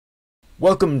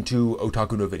Welcome to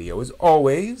Otaku no Video. As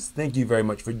always, thank you very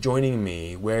much for joining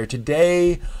me, where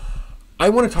today I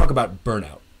want to talk about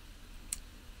burnout.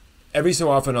 Every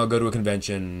so often I'll go to a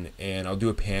convention and I'll do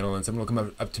a panel and someone will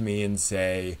come up to me and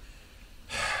say,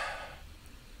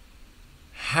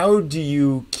 how do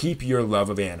you keep your love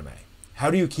of anime?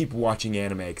 How do you keep watching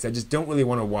anime? Because I just don't really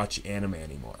want to watch anime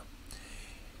anymore.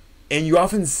 And you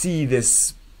often see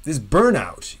this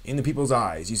burnout in the people's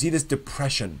eyes. You see this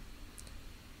depression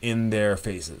in their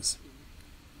faces.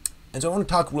 And so I want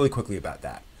to talk really quickly about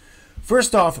that.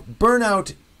 First off,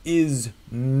 burnout is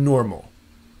normal.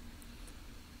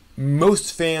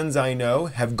 Most fans I know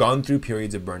have gone through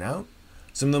periods of burnout.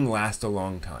 Some of them last a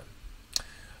long time.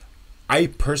 I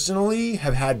personally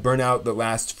have had burnout that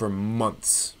lasts for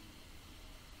months.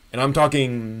 And I'm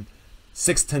talking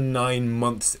 6 to 9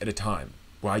 months at a time,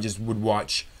 where I just would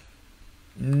watch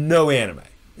no anime.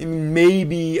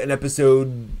 Maybe an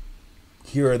episode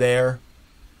here or there.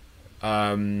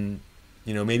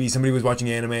 Maybe somebody was watching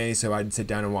anime, so I'd sit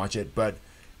down and watch it, but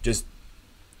just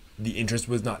the interest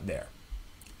was not there.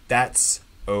 That's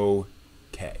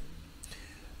okay.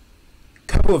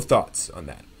 Couple of thoughts on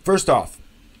that. First off,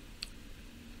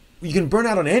 you can burn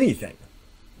out on anything,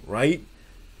 right?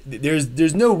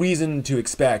 There's no reason to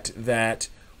expect that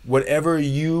whatever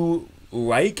you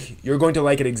like, you're going to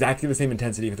like at exactly the same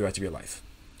intensity for the rest of your life.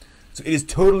 So it is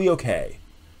totally okay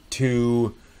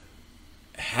to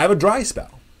have a dry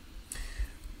spell.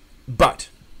 But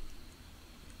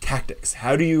tactics.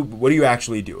 What do you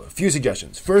actually do? A few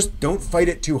suggestions. First, don't fight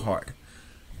it too hard.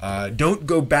 Don't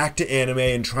go back to anime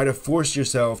and try to force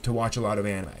yourself to watch a lot of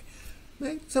anime.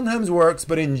 It sometimes works,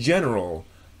 but in general,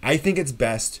 I think it's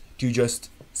best to just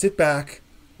sit back,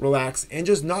 relax, and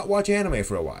just not watch anime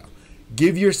for a while.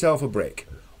 Give yourself a break.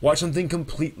 Watch something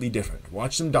completely different.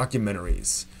 Watch some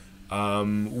documentaries.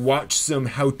 Watch some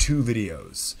how-to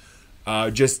videos.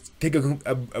 Just take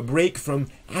a break from...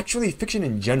 Actually, fiction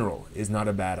in general is not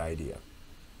a bad idea.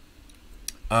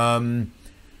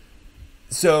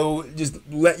 So just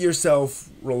let yourself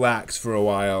relax for a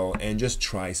while and just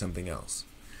try something else.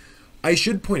 I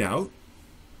should point out,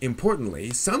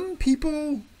 importantly, some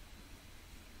people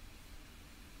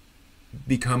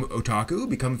become otaku,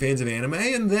 become fans of anime,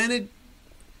 and then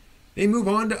they move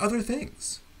on to other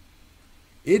things.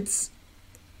 It's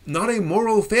not a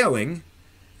moral failing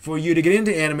for you to get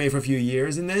into anime for a few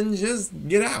years and then just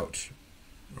get out,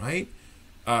 right?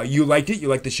 You liked it, you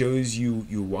liked the shows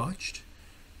you watched,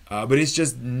 but it's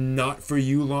just not for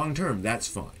you long term. That's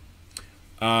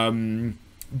fine.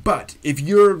 But if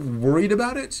you're worried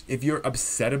about it, if you're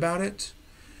upset about it,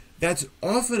 that's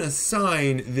often a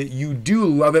sign that you do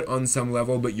love it on some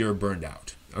level, but you're burned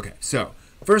out. Okay, so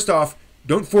first off,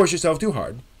 don't force yourself too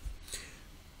hard.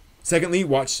 Secondly,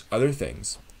 watch other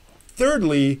things.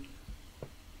 Thirdly,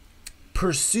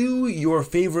 pursue your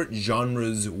favorite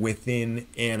genres within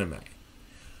anime.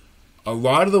 A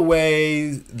lot of the way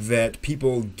that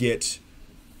people get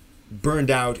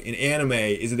burned out in anime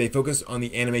is that they focus on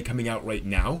the anime coming out right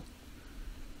now.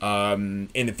 And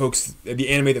the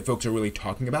anime that folks are really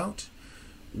talking about,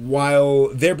 while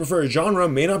their preferred genre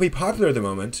may not be popular at the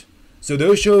moment, so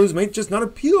those shows might just not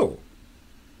appeal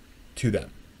to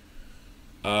them.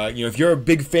 If you're a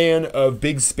big fan of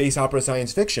big space opera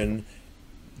science fiction,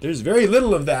 there's very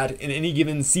little of that in any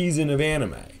given season of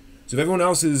anime. So if everyone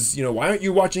else is, why aren't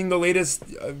you watching the latest,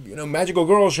 magical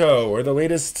girl show or the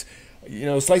latest,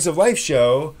 slice of life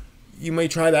show? You may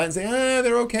try that and say,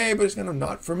 they're okay, but it's kind of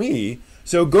not for me.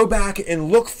 So go back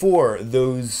and look for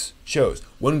those shows.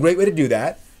 One great way to do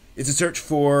that is to search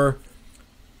for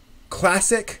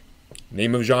classic,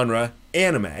 name of genre,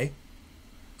 anime.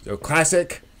 So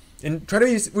classic, and try to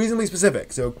be reasonably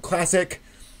specific. So classic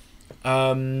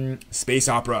space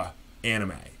opera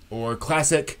anime, or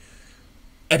classic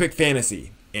epic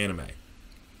fantasy anime.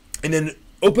 And then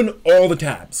open all the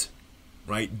tabs,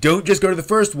 right? Don't just go to the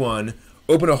first one.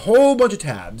 Open a whole bunch of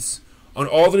tabs on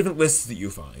all the different lists that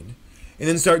you find, and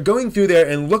then start going through there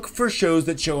and look for shows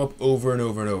that show up over and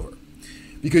over and over.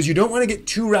 Because you don't want to get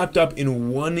too wrapped up in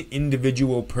one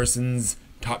individual person's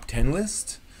top 10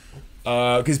 list.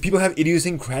 Because people have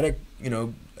idiosyncratic,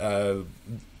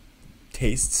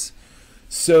 tastes.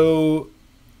 So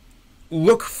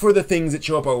look for the things that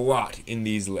show up a lot in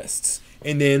these lists,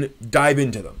 and then dive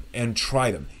into them and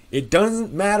try them. It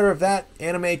doesn't matter if that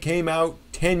anime came out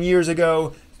 10 years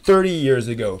ago, 30 years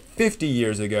ago, 50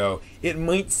 years ago. It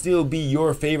might still be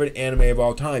your favorite anime of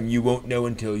all time. You won't know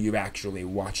until you've actually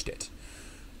watched it.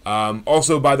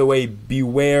 Also, by the way,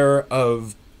 beware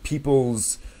of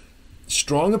people's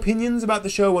strong opinions about the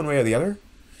show one way or the other.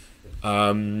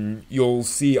 You'll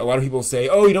see a lot of people say,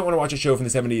 oh, you don't want to watch a show from the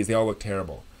 70s. They all look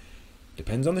terrible.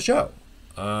 Depends on the show.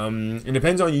 It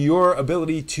depends on your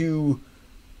ability to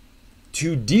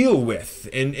deal with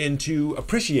and to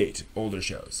appreciate older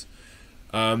shows.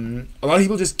 A lot of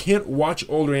people just can't watch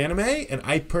older anime, and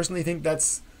I personally think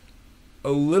that's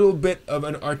a little bit of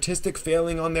an artistic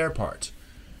failing on their part.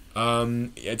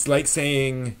 It's like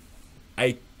saying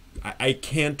I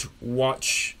can't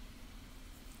watch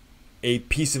a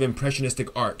piece of impressionistic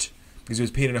art because it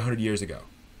was painted 100 years ago.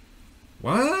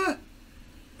 What?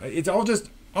 It's all just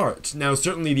art. Now,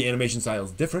 certainly the animation style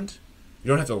is different. You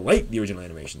don't have to like the original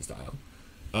animation style.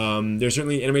 There's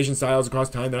certainly animation styles across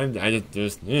time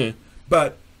that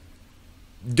but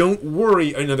don't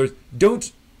worry. In other words,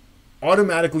 don't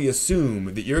automatically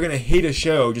assume that you're going to hate a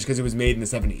show just because it was made in the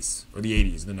 70s or the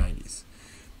 80s, the 90s.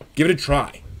 Give it a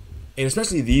try. And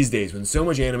especially these days when so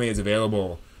much anime is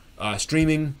available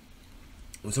streaming,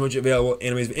 when so much available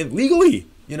anime is legally,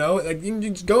 you know, like you can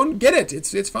just go and get it.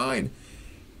 It's fine.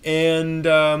 And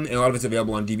a lot of it's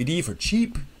available on DVD for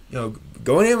cheap. You know,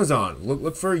 go on Amazon.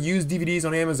 Look for used DVDs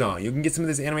on Amazon. You can get some of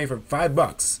this anime for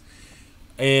 $5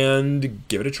 and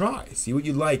give it a try. See what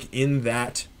you like in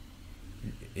that,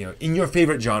 you know, in your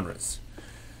favorite genres.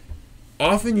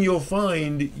 Often you'll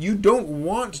find you don't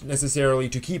want necessarily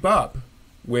to keep up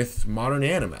with modern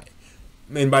anime.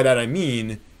 And by that I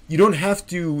mean you don't have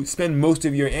to spend most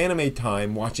of your anime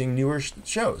time watching newer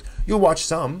shows. You'll watch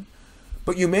some,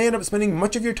 but you may end up spending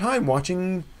much of your time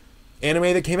watching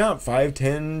anime that came out 5,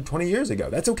 10, 20 years ago.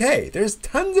 That's okay. There's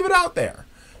tons of it out there.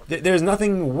 There's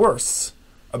nothing worse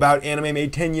about anime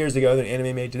made 10 years ago than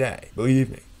anime made today. Believe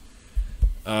me.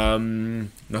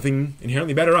 Nothing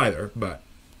inherently better either, but...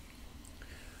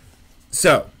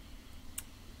 So,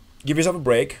 give yourself a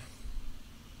break.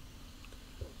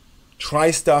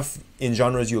 Try stuff in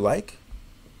genres you like.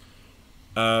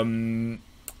 And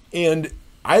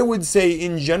I would say,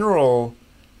 in general,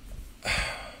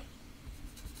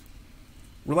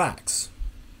 relax.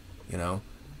 You know?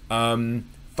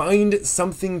 Find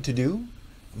something to do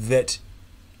that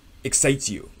excites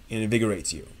you and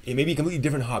invigorates you. It may be a completely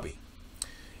different hobby.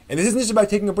 And this isn't just about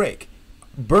taking a break.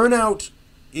 Burnout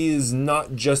is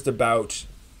not just about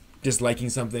disliking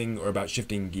something or about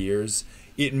shifting gears.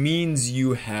 It means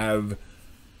you have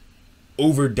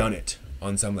overdone it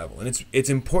on some level. And it's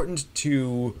important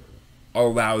to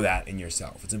allow that in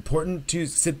yourself. It's important to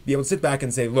be able to sit back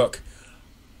and say, look,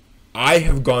 I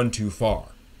have gone too far.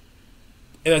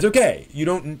 And that's okay.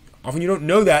 Often you don't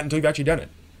know that until you've actually done it.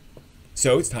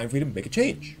 So it's time for you to make a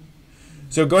change.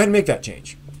 So go ahead and make that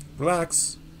change.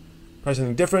 Relax. Try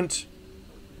something different.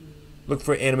 Look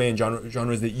for anime and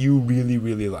genres that you really,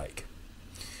 really like.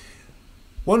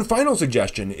 One final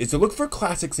suggestion is to look for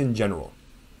classics in general.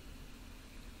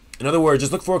 In other words,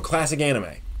 just look for classic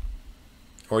anime.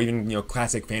 Or even, you know,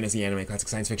 classic fantasy anime, classic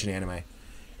science fiction anime.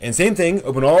 And same thing,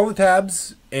 open all the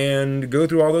tabs and go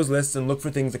through all those lists and look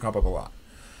for things that crop up a lot.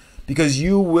 Because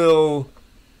you will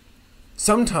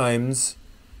sometimes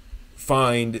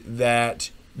find that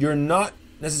you're not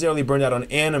necessarily burned out on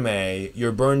anime,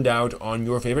 you're burned out on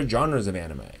your favorite genres of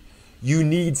anime. You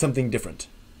need something different.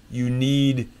 You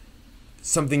need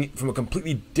something from a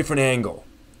completely different angle,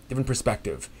 different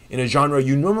perspective, in a genre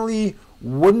you normally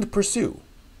wouldn't pursue.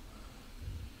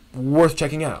 Worth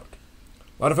checking out.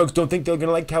 A lot of folks don't think they're going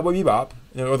to like Cowboy Bebop.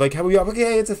 You know, or like Cowboy Bebop,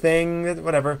 okay, it's a thing,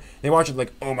 whatever. They watch it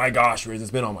like, oh my gosh, where has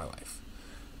this been all my life?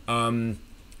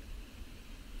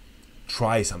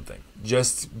 Try something.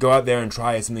 Just go out there and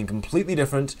try something completely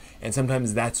different, and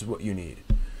sometimes that's what you need.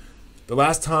 The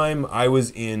last time I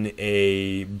was in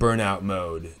a burnout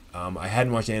mode, I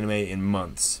hadn't watched anime in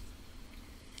months,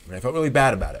 and I felt really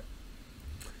bad about it.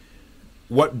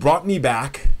 What brought me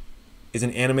back is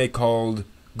an anime called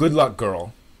Good Luck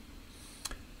Girl,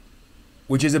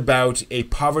 which is about a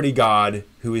poverty god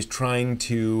who is trying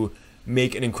to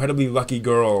make an incredibly lucky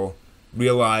girl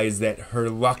realize that her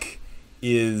luck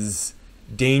is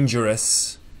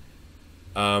dangerous,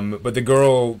 but the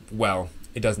girl, well,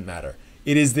 it doesn't matter.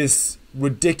 It is this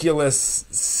ridiculous,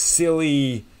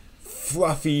 silly,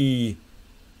 fluffy,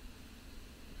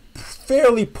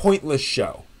 fairly pointless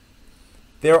show.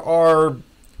 There are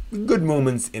good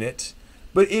moments in it,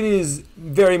 but it is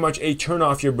very much a turn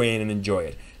off your brain and enjoy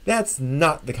it. That's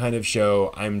not the kind of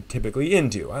show I'm typically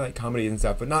into. I like comedies and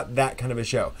stuff, but not that kind of a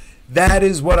show. That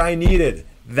is what I needed.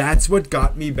 That's what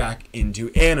got me back into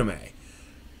anime.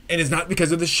 And it's not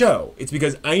because of the show. It's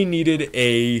because I needed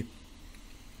a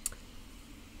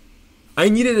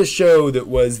show that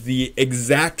was the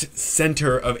exact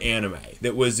center of anime.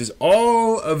 That was just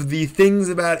all of the things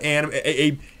about anime.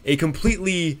 A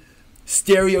completely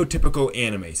stereotypical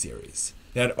anime series.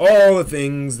 That had all the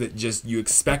things that just you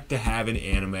expect to have in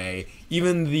anime.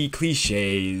 Even the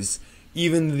cliches.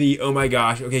 even the, oh my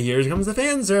gosh, okay, here comes the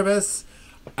fan service.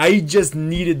 I just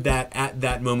needed that at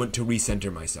that moment to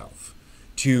recenter myself,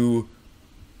 to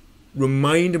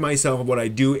remind myself of what I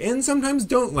do and sometimes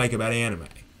don't like about anime.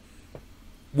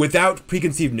 Without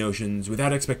preconceived notions,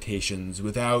 without expectations,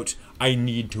 without, I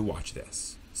need to watch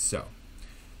this. So,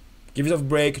 give yourself a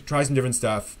break, try some different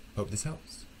stuff. Hope this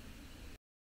helps.